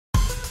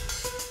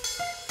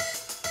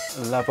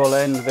La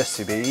Bollène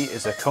Vésubie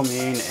is a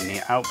commune in the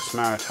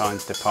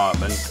Alpes-Maritimes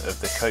department of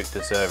the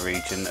Cote-d'Azur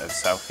region of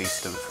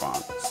southeastern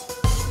France.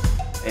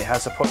 It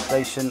has a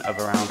population of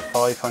around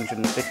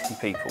 550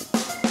 people.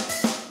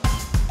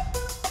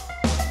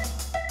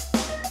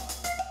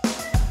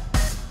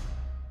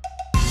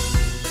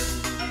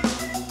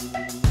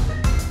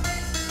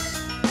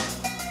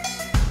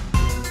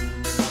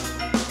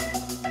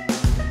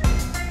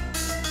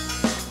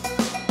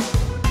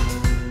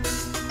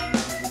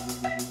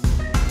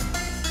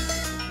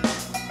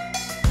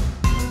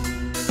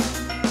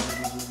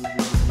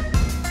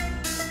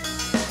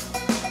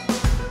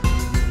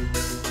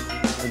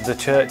 The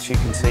church you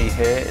can see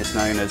here is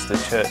known as the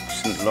Church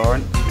St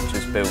Lawrence, which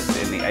was built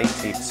in the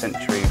 18th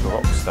century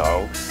baroque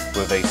style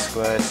with a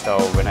square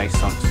style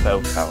Renaissance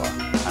bell tower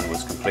and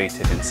was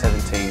completed in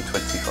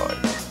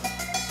 1725.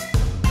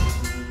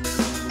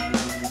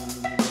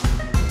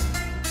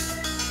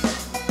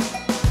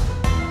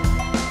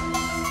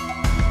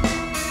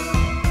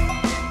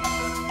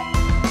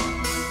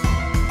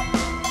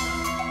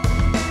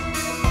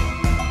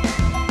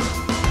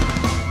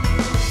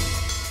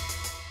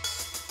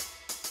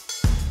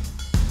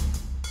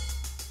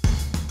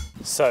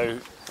 So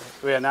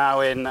we are now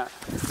in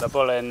the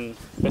Bollène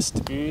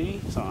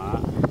Vésubie,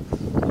 something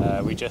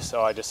like that.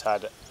 I just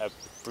had a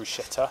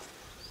bruschetta.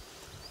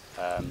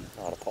 A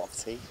pot of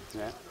tea.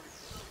 Yeah.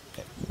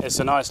 It's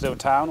a nice little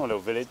town or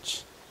little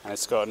village, and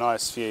it's got a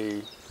nice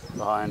view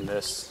behind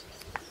us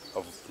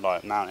of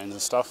like mountains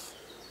and stuff.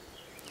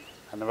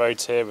 And the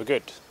roads here were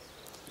good.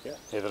 Yeah.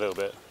 Here's a little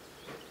bit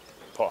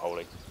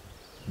potholy.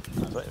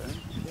 That's it,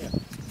 really. Yeah.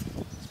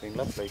 It's been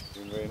lovely. It's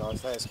been really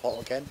nice there. It's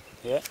hot again.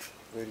 Yeah.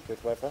 Really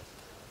good weather.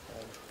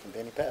 Couldn't be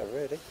any better,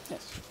 really.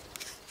 Yes.